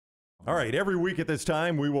All right, every week at this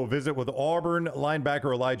time, we will visit with Auburn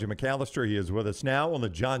linebacker Elijah McAllister. He is with us now on the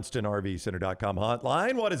JohnstonRVCenter.com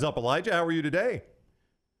hotline. What is up, Elijah? How are you today?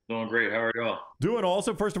 Doing great. How are y'all? Doing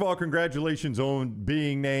awesome. First of all, congratulations on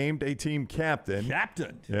being named a team captain.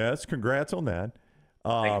 Captain. Yes, congrats on that.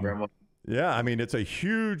 Thank you very much. Yeah, I mean, it's a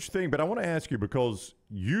huge thing, but I want to ask you because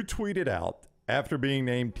you tweeted out after being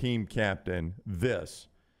named team captain this.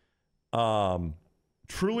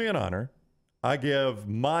 Truly an honor. I give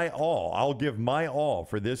my all. I'll give my all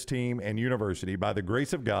for this team and university by the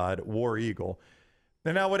grace of God, War Eagle.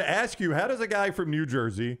 And I would ask you, how does a guy from New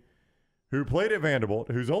Jersey who played at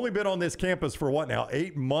Vanderbilt, who's only been on this campus for what now,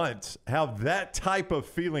 8 months, have that type of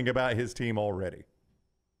feeling about his team already?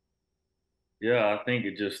 Yeah, I think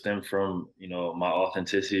it just stemmed from, my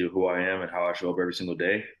authenticity of who I am and how I show up every single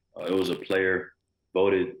day. It was a player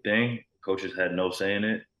voted thing. Coaches had no say in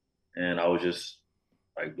it. And I was just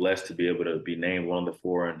blessed to be able to be named one of the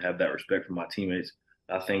four and have that respect from my teammates.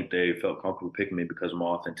 I think they felt comfortable picking me because of my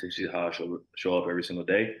authenticity, how I show up every single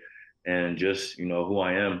day, and just, who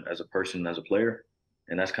I am as a person, as a player.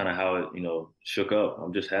 And that's kind of how it, shook up.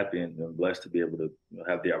 I'm just happy and blessed to be able to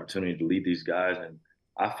have the opportunity to lead these guys. And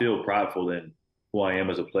I feel prideful in who I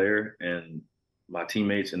am as a player and my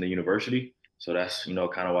teammates in the university. So that's, kind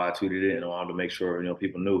of why I tweeted it, and I wanted to make sure,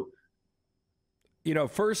 people knew.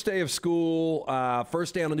 First day of school,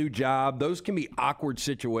 first day on a new job, those can be awkward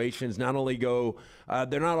situations. They're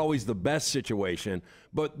not always the best situation,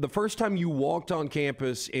 but the first time you walked on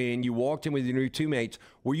campus and you walked in with your new teammates,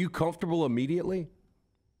 were you comfortable immediately?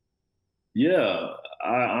 Yeah,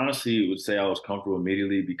 I honestly would say I was comfortable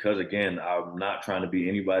immediately because, again, I'm not trying to be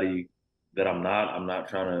anybody that I'm not. I'm not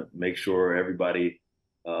trying to make sure everybody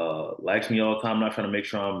likes me all the time. I'm not trying to make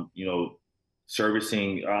sure I'm,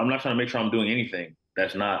 servicing. I'm not trying to make sure I'm doing anything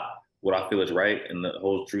that's not what I feel is right and that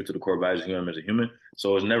holds true to the core values of who I am as a human.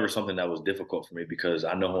 So it's never something that was difficult for me because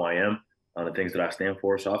I know who I am, the things that I stand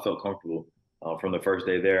for. So I felt comfortable from the first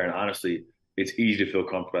day there. And honestly, it's easy to feel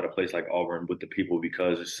comfortable at a place like Auburn with the people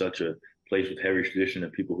because it's such a place with heavy tradition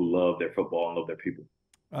and people who love their football and love their people.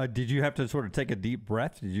 Did you have to sort of take a deep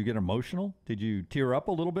breath? Did you get emotional? Did you tear up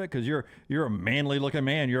a little bit? Because you're a manly-looking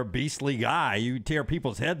man. You're a beastly guy. You tear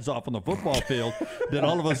people's heads off on the football field. Then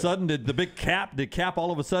all of a sudden, did Cap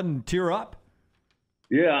all of a sudden tear up?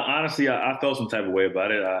 Yeah, honestly, I felt some type of way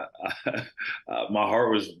about it. My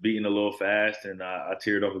heart was beating a little fast, and I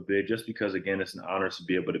teared up a bit just because, again, it's an honor to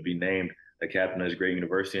be able to be named a captain of this great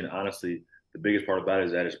university. And honestly, the biggest part about it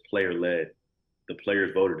is that it's player-led. The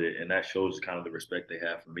players voted it, and that shows kind of the respect they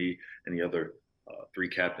have for me and the other three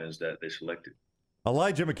captains that they selected.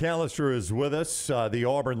 Elijah McAllister is with us, the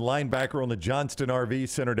Auburn linebacker on the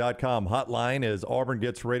JohnstonRVCenter.com hotline as Auburn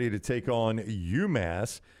gets ready to take on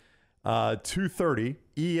UMass. 2:30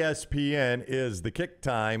 ESPN is the kick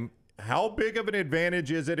time. How big of an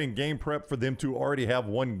advantage is it in game prep for them to already have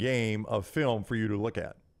one game of film for you to look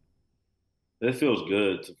at? It feels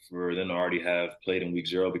good for them to already have played in week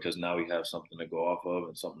 0 because now we have something to go off of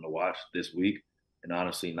and something to watch this week. And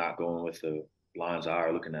honestly, not going with the blind's eye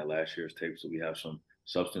or looking at last year's tape. So we have some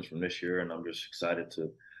substance from this year, and I'm just excited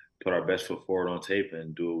to put our best foot forward on tape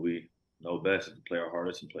and do what we know best, to play our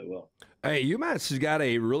hardest and play well. Hey, UMass has got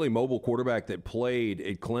a really mobile quarterback that played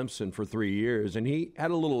at Clemson for 3 years, and he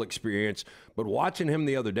had a little experience. But watching him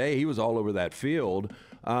the other day, he was all over that field.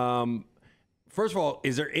 First of all,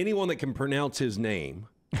 is there anyone that can pronounce his name?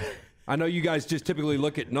 I know you guys just typically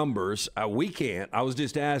look at numbers. We can't. I was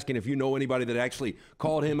just asking if you know anybody that actually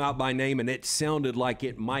called him out by name and it sounded like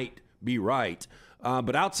it might be right.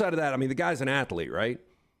 But outside of that, I mean, the guy's an athlete, right?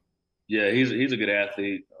 Yeah, he's a good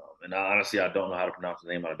athlete. And honestly, I don't know how to pronounce his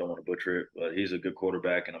name. I don't want to butcher it. But he's a good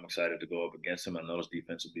quarterback, and I'm excited to go up against him. I know his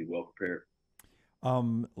defense will be well prepared.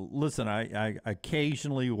 Listen, I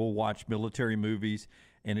occasionally will watch military movies,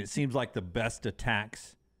 and it seems like the best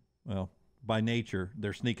attacks, well, by nature,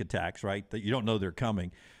 they're sneak attacks, right? That you don't know they're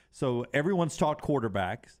coming. So everyone's talked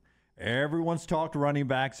quarterbacks. Everyone's talked running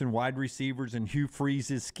backs and wide receivers and Hugh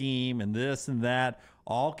Freeze's scheme and this and that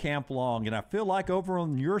all camp long. And I feel like over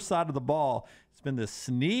on your side of the ball, it's been this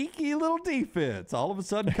sneaky little defense all of a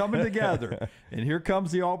sudden coming together. And here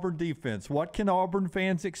comes the Auburn defense. What can Auburn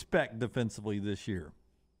fans expect defensively this year?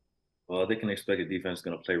 Well, they can expect a defense is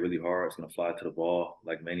going to play really hard. It's going to fly to the ball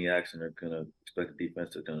like maniacs, and they're going to expect the defense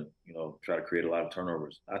to try to create a lot of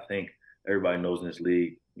turnovers. I think everybody knows in this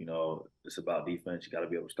league, it's about defense. You got to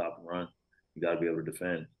be able to stop and run. You got to be able to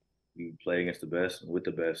defend. You play against the best and with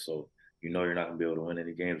the best, so you're not going to be able to win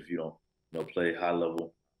any games if you don't play high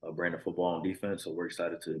level brand of football on defense. So we're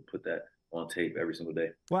excited to put that on tape every single day.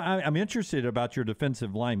 Well, I'm interested about your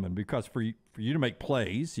defensive linemen because for you to make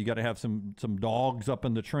plays, you got to have some dogs up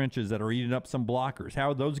in the trenches that are eating up some blockers.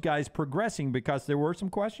 How are those guys progressing? Because there were some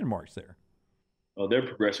question marks there. Oh, they're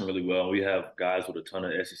progressing really well. We have guys with a ton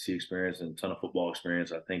of SEC experience and a ton of football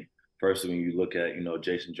experience. I think, firstly, when you look at,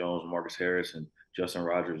 Jason Jones, Marcus Harris, and Justin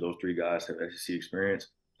Rogers, those three guys have SEC experience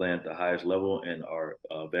playing at the highest level and are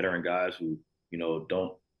veteran guys who,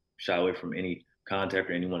 don't shy away from any contact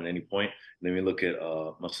or anyone at any point. And then we look at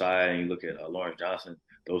Messiah and you look at Lawrence Johnson.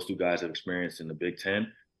 Those two guys have experience in the Big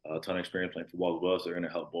Ten, a ton of experience playing football as well. So they're going to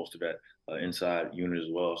help bolster that inside unit as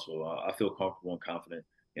well. So I feel comfortable and confident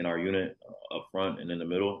in our unit up front and in the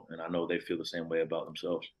middle, and I know they feel the same way about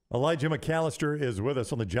themselves. Elijah McAllister is with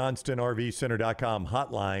us on the JohnstonRVCenter.com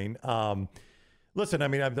hotline. Listen, I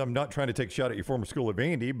mean, I'm not trying to take a shot at your former school at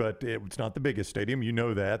Vandy, but it's not the biggest stadium. You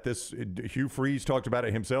know that. Hugh Freeze talked about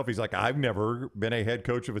it himself. He's like, I've never been a head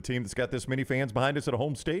coach of a team that's got this many fans behind us at a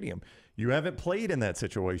home stadium. You haven't played in that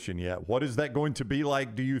situation yet. What is that going to be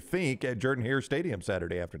like, do you think, at Jordan-Hare Stadium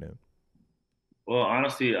Saturday afternoon? Well,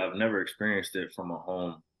 honestly, I've never experienced it from a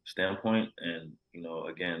home standpoint. And,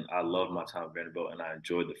 again, I love my time at Vanderbilt and I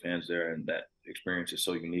enjoyed the fans there. And that experience is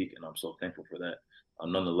so unique. And I'm so thankful for that.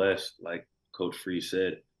 Nonetheless, like Coach Freeze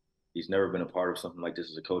said, he's never been a part of something like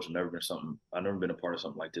this as a coach. I've never been a part of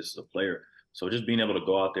something like this as a player. So just being able to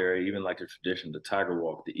go out there, even like the tradition, the Tiger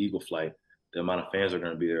Walk, the Eagle Flight, the amount of fans are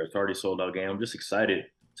going to be there. It's already sold out game. I'm just excited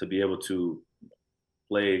to be able to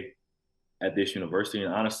play at this university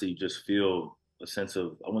and honestly just feel a sense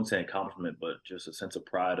of, I wouldn't say accomplishment, but just a sense of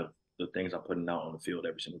pride of the things I'm putting out on the field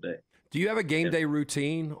every single day. Do you have a game day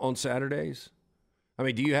routine on Saturdays? I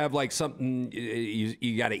mean, do you have like something,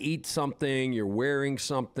 you got to eat something, you're wearing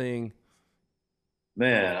something?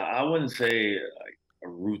 Man, I wouldn't say like a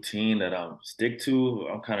routine that I'm stick to.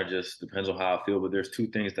 I'm kind of just depends on how I feel, but there's two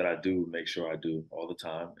things that I do make sure I do all the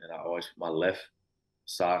time. And I always put my left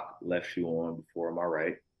sock, left shoe on before my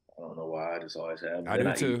right. I don't know why, I just always have. I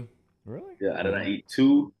do too. Really? Yeah, and then I eat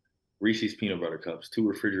 2 Reese's peanut butter cups, 2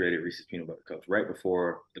 refrigerated Reese's peanut butter cups right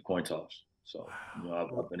before the coin toss. So,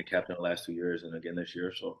 I've been a captain the last 2 years and again this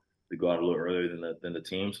year. So we go out a little earlier than the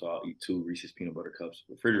team. So I'll eat 2 Reese's peanut butter cups,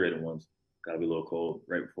 refrigerated ones. Got to be a little cold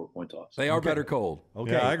right before coin toss. They are better cold.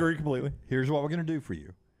 Okay, Yeah, I agree completely. Here's what we're going to do for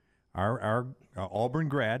you. Our Auburn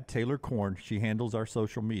grad, Taylor Korn, she handles our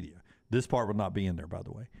social media. This part will not be in there, by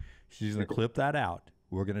the way. She's going to clip that out.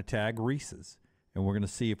 We're going to tag Reese's. And we're going to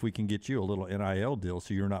see if we can get you a little NIL deal,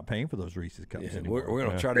 so you're not paying for those Reese's cups anymore. We're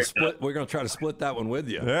going to try to split. We're going to try to split that one with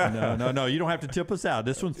you. Yeah. No. You don't have to tip us out.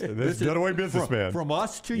 This one's this is getaway businessman. From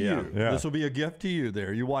us to you. Yeah. This will be a gift to you.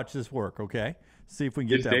 There, you watch this work, okay? See if we can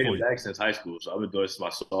get He's that for dated you. back since high school, so I've been doing this my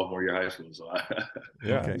sophomore year of high school. So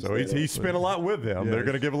Yeah. Okay. So he's spent a lot with them. Yeah. They're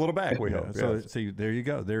going to give a little back. We hope. So Yes. see, there you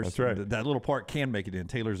go. There's That's right. that little part can make it in.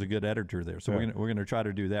 Taylor's a good editor there, so we're gonna try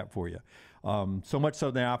to do that for you. So much so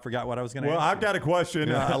now I forgot what I was going to ask. Well, I've got a question.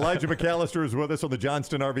 Elijah McAllister is with us on the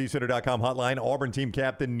JohnstonRVCenter.com hotline. Auburn team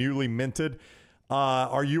captain, newly minted.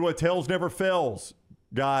 Are you a tails never fails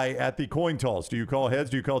guy at the coin toss? Do you call heads?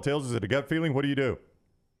 Do you call tails? Is it a gut feeling? What do you do?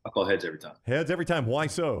 I call heads every time. Heads every time. Why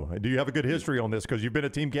so? Do you have a good history on this? Because you've been a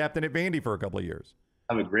team captain at Vandy for a couple of years.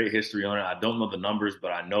 I have a great history on it. I don't know the numbers, but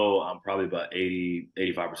I know I'm probably about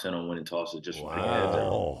 85% on winning tosses just from picking heads.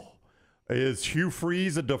 Oh. Is Hugh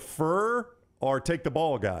Freeze a defer or take the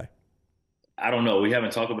ball guy? I don't know. We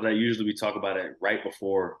haven't talked about that. Usually we talk about it right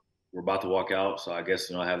before we're about to walk out. So I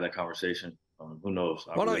guess, I have that conversation. Who knows?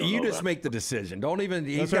 Why don't you just make the decision? Don't even.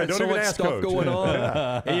 He's That's right. got Don't so even much ask stuff Coach. going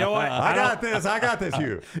on. And you know what? I got this,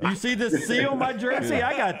 Hugh. You see this C on my jersey?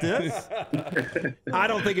 I got this. I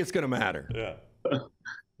don't think it's going to matter.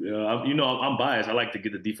 Yeah, I'm biased. I like to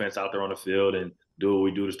get the defense out there on the field and do what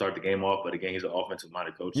we do to start the game off. But again, he's an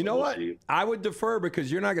offensive-minded coach. You know what? See. I would defer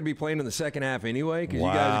because you're not going to be playing in the second half anyway because you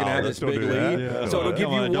guys Wow, are going to have let's this big don't do that. lead. Yeah. So it'll give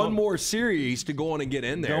Come on, you one don't- more series to go on and get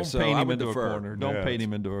in there. Don't so paint I him would into defer. a corner. Don't paint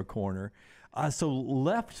him into a corner. So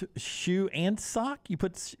left shoe and sock? You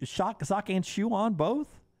put sock and shoe on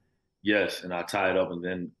both? Yes, and I tie it up and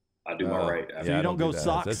then I do my right. So After. you don't go do that.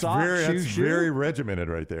 sock, That's sock, very, shoe, shoe? very regimented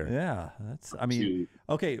right there. Yeah,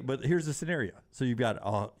 okay, but here's the scenario. So you've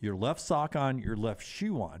got your left sock on, your left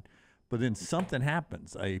shoe on, but then something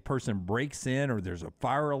happens. A person breaks in or there's a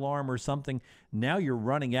fire alarm or something. Now you're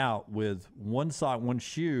running out with one sock, one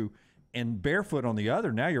shoe, and barefoot on the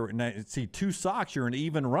other. Now see 2 socks, you're an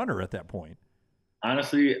even runner at that point.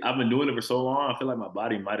 Honestly, I've been doing it for so long. I feel like my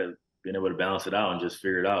body might have been able to balance it out and just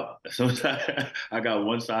figure it out. As soon as I got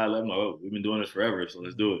one side left, I'm like, oh, we've been doing this forever, so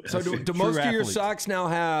let's do it. So do most of your socks now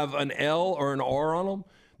have an L or an R on them?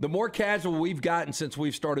 The more casual we've gotten since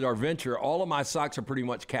we've started our venture, all of my socks are pretty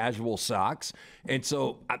much casual socks. And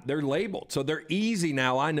so they're labeled. So they're easy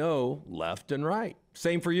now. I know left and right.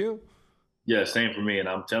 Same for you? Yeah, same for me. And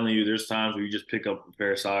I'm telling you, there's times where you just pick up a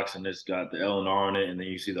pair of socks and it's got the L and R on it, and then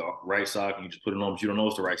you see the right sock and you just put it on, but you don't know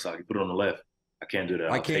it's the right sock. You put it on the left. I can't do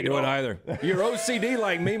that. I can't do it either. You're OCD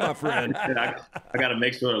like me, my friend. I got to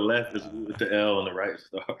make sure the left is with the L and the right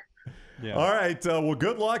star. Yeah. All right. Well,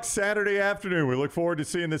 good luck Saturday afternoon. We look forward to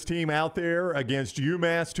seeing this team out there against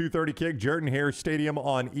UMass 2:30 kick, Jordan-Hare Stadium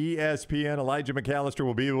on ESPN. Elijah McAllister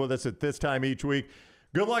will be with us at this time each week.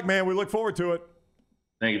 Good luck, man. We look forward to it.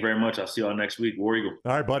 Thank you very much. I'll see y'all next week. War Eagle.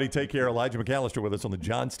 All right, buddy. Take care. Elijah McAllister with us on the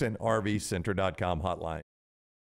JohnstonRVCenter.com hotline.